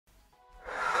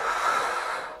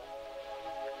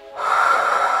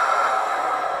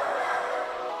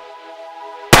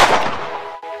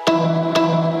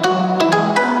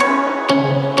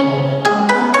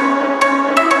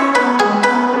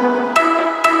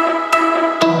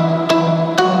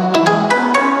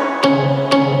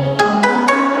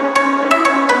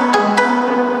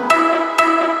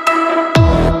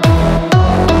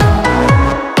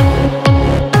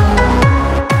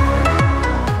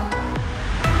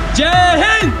जय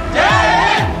हिंद, जय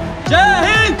हिंद, जय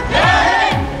हिंद,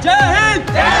 जय हिंद,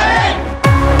 जय हिंद।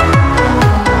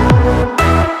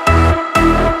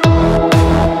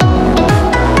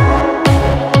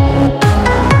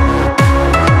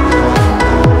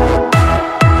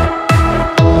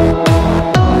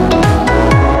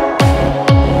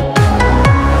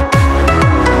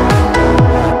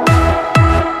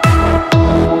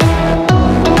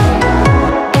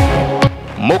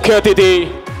 मुख्य अतिथि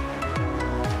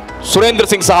सुरेंद्र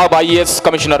सिंह साहब आईएएस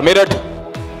कमिश्नर मेरठ,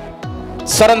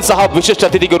 सरन साहब विशिष्ट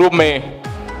अतिथि के रूप में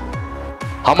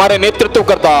हमारे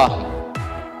नेतृत्वकर्ता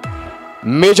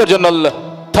मेजर जनरल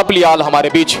थपलियाल हमारे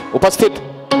बीच उपस्थित।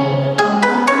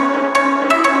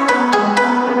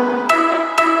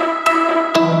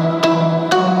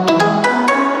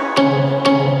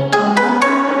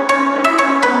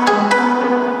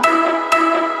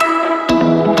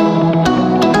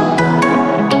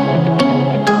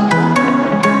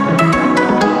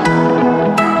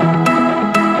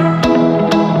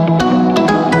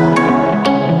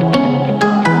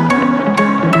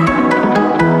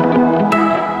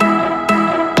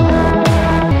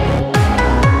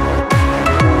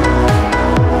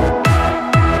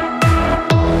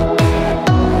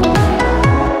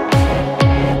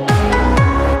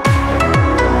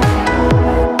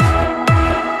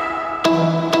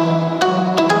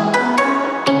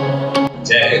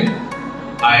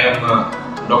 I am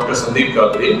Dr. Sandeep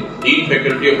Chaudhary, Dean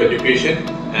Faculty of Education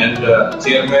and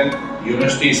Chairman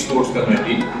University Sports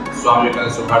Committee, Swami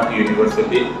and Subharti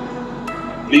University.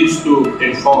 Pleased to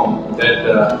inform that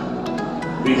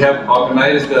we have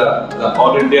organized the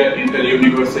All India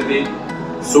Inter-University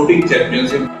Shooting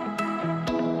Championship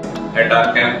at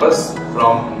our campus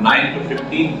from 9 to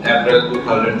 15 April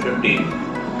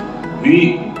 2015. We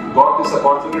got this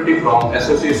opportunity from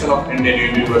Association of Indian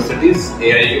Universities,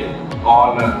 AIU,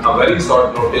 on a very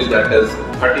short notice, that is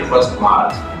 31st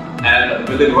March, and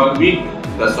within 1 week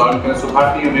the Swami and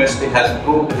Subharti University has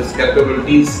proved its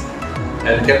capabilities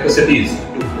and capacities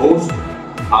to host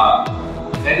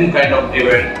any kind of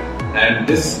event, and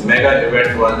this mega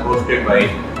event was hosted by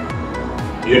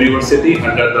University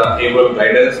under the able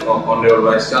guidance of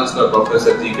Honorable Vice Chancellor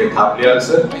Professor G.K. Thaplial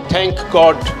sir. I thank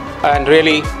God and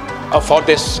really for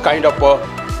this kind of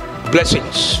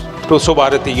blessings to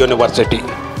Subharti University.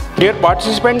 Dear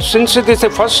participants, since it is the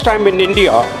first time in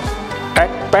India at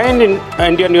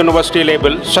Pan-Indian University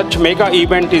level, such mega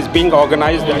event is being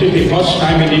organized. It is the first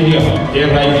time in India Air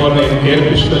Rifle and Air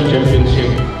Pistol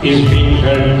Championship is being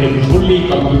held in fully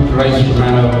computerized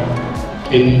manner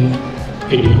in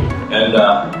India.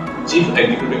 And Chief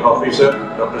Executive Officer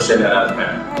Dr. Shailja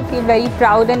ma'am. I feel very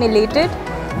proud and elated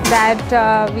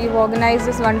that we've organized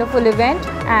this wonderful event,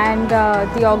 and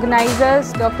the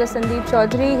organizers, Dr. Sandeep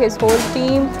Chaudhary, his whole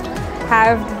team,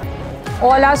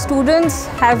 all our students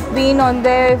have been on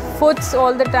their foots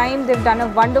all the time. They've done a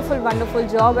wonderful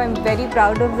job. I'm very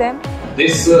proud of them.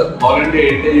 This All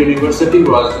India Inter-University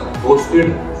was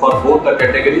hosted for both the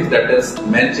categories, that is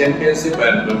men's championship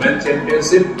and women's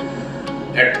championship,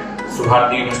 at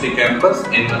Subharti University campus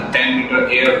in 10-meter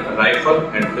air rifle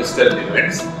and pistol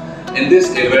events. In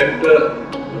this event,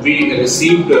 we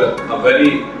received a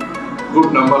very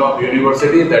good number of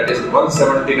universities, that is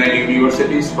 179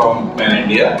 universities from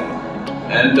Pan-India,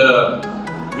 and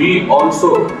we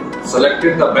also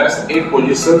selected the best 8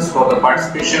 positions for the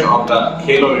participation of the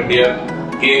Khelo India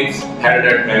Games held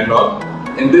at Bangalore.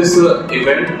 In this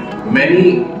event,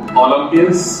 many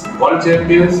Olympians, world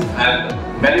champions and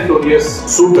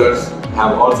meritorious shooters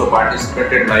have also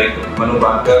participated, like Manu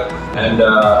Bankar and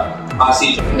आशी।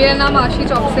 मेरा नाम आशी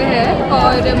चौक से है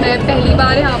और मैं पहली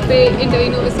बार यहाँ पे इंटर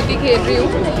यूनिवर्सिटी खेल रही हूँ।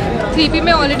 3P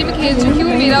में ऑलरेडी मैं खेल चुकी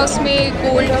हूँ, मेरा उसमें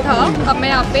गोल्ड था। अब मैं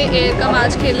यहाँ पे एयर का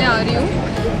मैच खेलने आ रही हूँ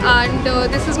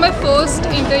and this is my first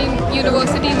inter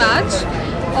university match,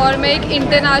 और मैं एक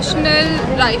इंटरनेशनल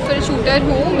राइफल शूटर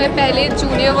हूँ। मैं पहले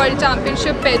जूनियर वर्ल्ड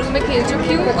चैम्पियनशिप पेरू में खेल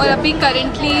चुकी हूँ और अभी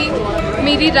करेंटली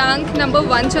मेरी रैंक नंबर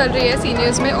 1 चल रही है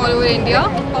सीनियर्स में ऑल ओवर इंडिया।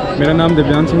 मेरा नाम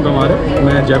दिव्यांश सिंह पवार है,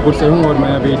 मैं जयपुर से हूँ और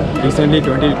मैं अभी रिसेंटली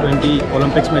 2020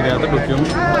 ओलंपिक्स में गया था टोक्यो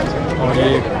में, और ये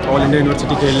ऑल इंडिया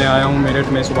यूनिवर्सिटी खेलने आया हूँ मेरठ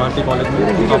में सुभारती कॉलेज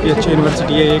में। काफ़ी अच्छी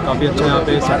यूनिवर्सिटी है ये, काफ़ी अच्छा यहाँ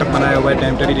पे सेटअप बनाया हुआ है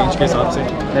टेम्परेरी रेंज के हिसाब से।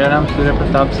 मेरा नाम सूर्य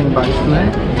प्रताप सिंह बाजू है,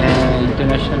 मैं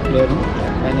इंटरनेशनल प्लेयर हूँ।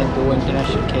 मैंने 2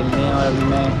 इंटरनेशनल खेलने हैं और अभी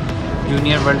मैं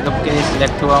जूनियर वर्ल्ड कप के लिए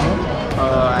सिलेक्ट हुआ हूँ।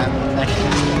 I am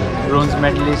national bronze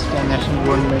medallist and national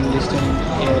gold medallist in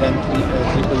air and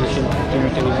 3 position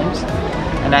 50-meter events,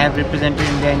 and I have represented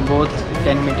India in both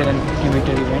 10-meter and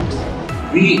 50-meter events.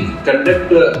 We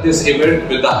conduct this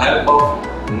event with the help of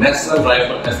National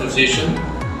Rifle Association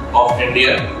of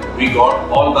India. We got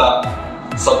all the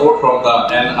support from the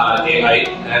NRAI,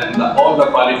 and all the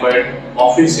qualified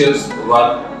officials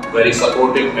were very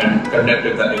supportive and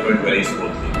conducted the event very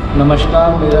smoothly.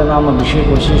 नमस्कार, मेरा नाम अभिषेक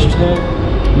वशिष्ठ है।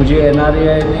 मुझे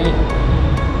NRAI ने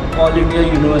all India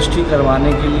university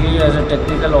करवाने के लिए as a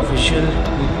technical official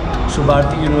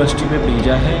Subharti university पे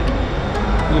भेजा है।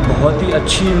 ये बहुत ही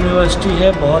अच्छी यूनिवर्सिटी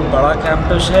है, बहुत बड़ा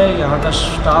कैंपस है। यहाँ का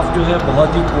स्टाफ जो है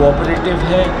बहुत ही कोऑपरेटिव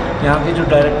है। यहाँ के जो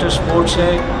डायरेक्टर स्पोर्ट्स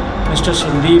है mister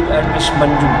Sandeep and miss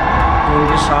Manju, जो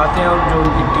उनके साथ हैं और जो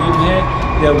उनकी टीम है,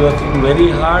 they are working very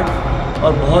hard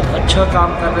और बहुत अच्छा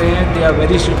काम कर रहे हैं। They are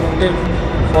very supportive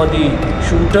for the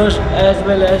shooters as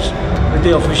well as with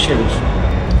the officials.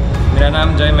 मेरा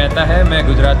नाम जय मेहता है, मैं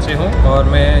गुजरात से हूँ और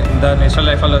मैं the national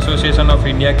rifle association of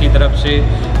India की तरफ से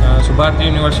सुभारती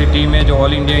यूनिवर्सिटी में जो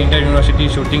all India inter university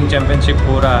shooting championship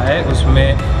हो रहा है उसमें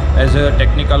एज अ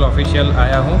टेक्निकल ऑफिशियल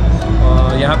आया हूँ।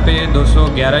 यहाँ पे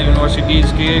 211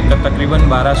 यूनिवर्सिटीज़ के तकरीबन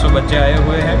 1200 बच्चे आए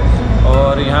हुए हैं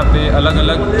और यहाँ पे अलग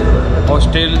अलग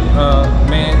हॉस्टल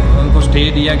में उनको स्टे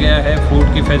दिया गया है।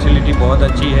 फूड की फैसिलिटी बहुत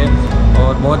अच्छी है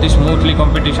और बहुत ही स्मूथली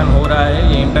कंपटीशन हो रहा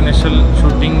है। ये इंटरनेशनल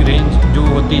शूटिंग रेंज जो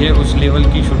होती है उस लेवल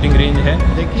की शूटिंग रेंज है।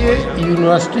 देखिए,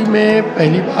 यूनिवर्सिटी में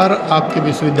पहली बार आपके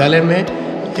विश्वविद्यालय में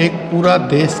एक पूरा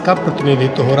देश का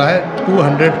प्रतिनिधित्व हो रहा है।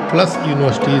 200+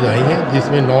 यूनिवर्सिटीज़ आई हैं,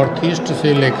 जिसमें नॉर्थ ईस्ट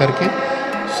से लेकर के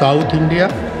साउथ इंडिया,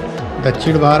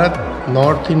 दक्षिण Bharat,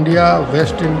 north India,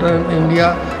 waste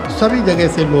India, सभी जगह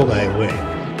से लोग आए हुए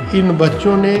हैं। इन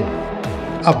बच्चों ने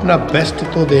अपना बेस्ट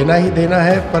तो देना ही देना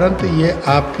है, परंतु ये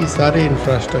आपकी सारे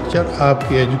इंफ्रास्ट्रक्चर,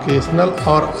 आपकी एजुकेशनल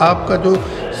और आपका जो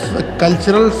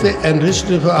कल्चरल से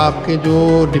एनरिच्ड आपके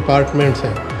जो डिपार्टमेंट्स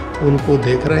हैं उनको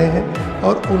देख रहे हैं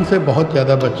और उनसे बहुत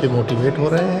ज़्यादा बच्चे मोटिवेट हो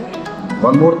रहे हैं।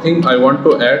 One more thing I want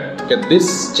to add that this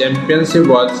championship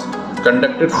was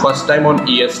conducted first time on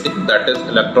EST, that is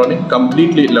electronic,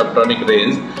 completely electronic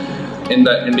range in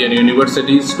the Indian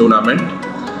Universities tournament,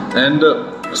 and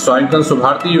Swami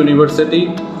Subharti University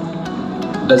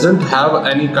doesn't have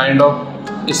any kind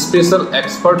of special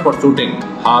expert for shooting.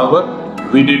 However,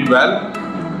 we did well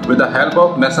with the help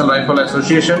of National Rifle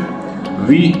Association.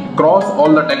 We cross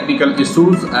all the technical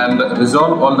issues and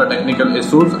resolve all the technical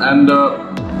issues, and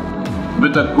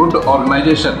with a good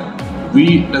organization, we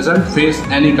doesn't face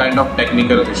any kind of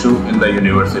technical issue in the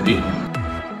university.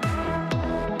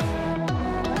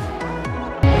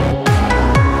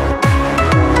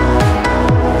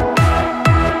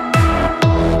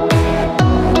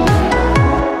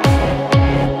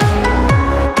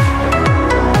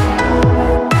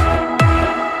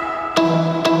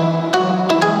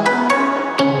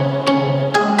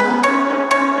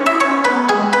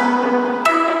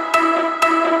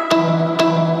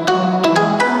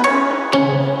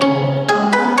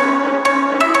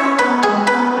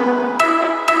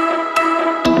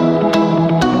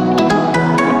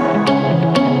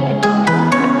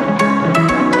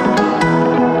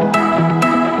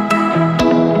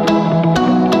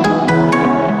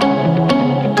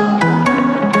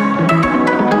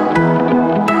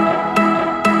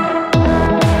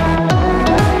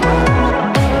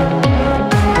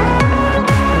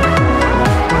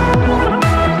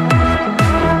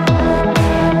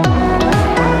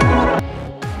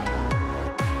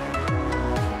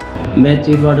 मैं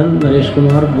chief warden Naresh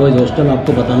Kumar boys hostel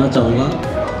आपको बताना चाहूँगा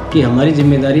कि हमारी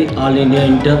जिम्मेदारी all India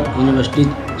inter university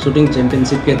shooting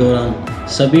championship के दौरान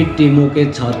सभी टीमों के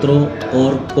छात्रों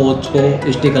और कोच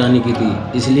को स्टे कराने की थी।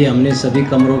 इसलिए हमने सभी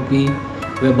कमरों की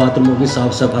व बाथरूमों की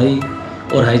साफ़ सफाई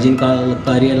और हाइजीन का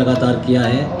कार्य लगातार किया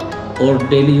है और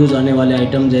डेली यूज़ आने वाले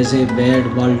आइटम जैसे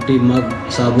बेड, बाल्टी, मग,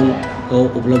 साबुन को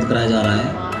उपलब्ध कराया जा रहा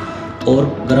है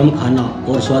और गर्म खाना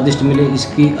और स्वादिष्ट मिले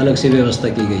इसकी अलग से व्यवस्था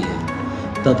की गई है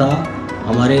तथा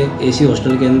हमारे एसी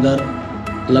हॉस्टल के अंदर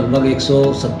लगभग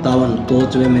 157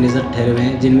 कोच व मैनेजर ठहरे हुए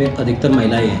हैं, जिनमें अधिकतर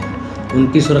महिलाएं हैं।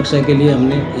 उनकी सुरक्षा के लिए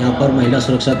हमने यहाँ पर महिला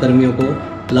सुरक्षा कर्मियों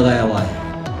को लगाया हुआ है।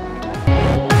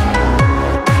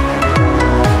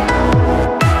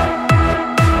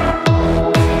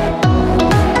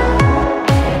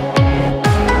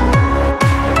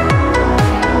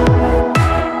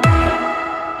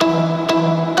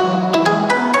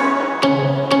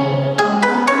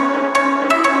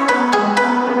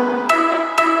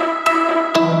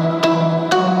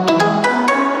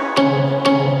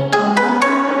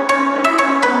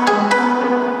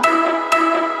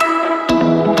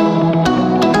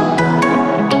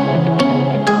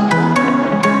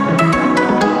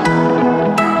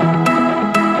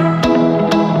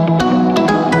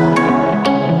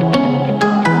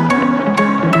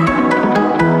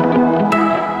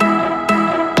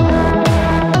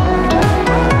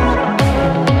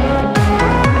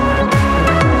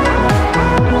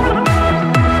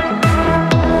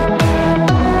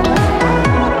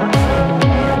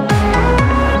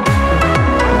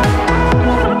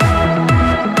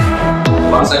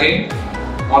 Once again,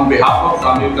 on behalf of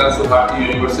Swami Subharti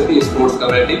University Sports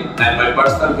Committee and my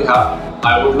personal behalf,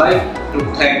 I would like to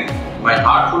thank my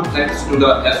heartfelt thanks to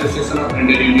the Association of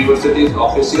Indian Universities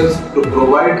officials to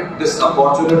provide this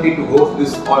opportunity to host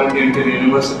this All India Indian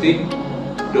University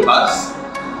to us.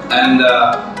 And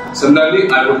similarly,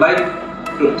 I would like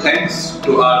to thanks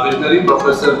to our visionary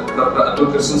Professor Dr.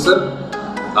 Atul Krishnan sir,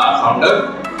 our founder,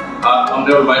 our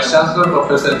Honorable Vice Chancellor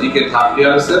Professor G.K.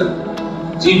 Thaplia sir,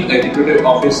 Chief Executive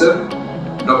Officer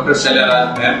Dr. Shailya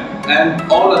Raj ma'am,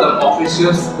 and all other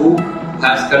officials who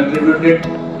has contributed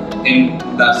in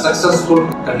the successful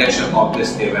conduction of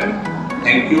this event.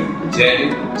 Thank you. Jai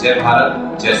Hind, Jai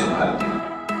Bharat, Jai Subharti.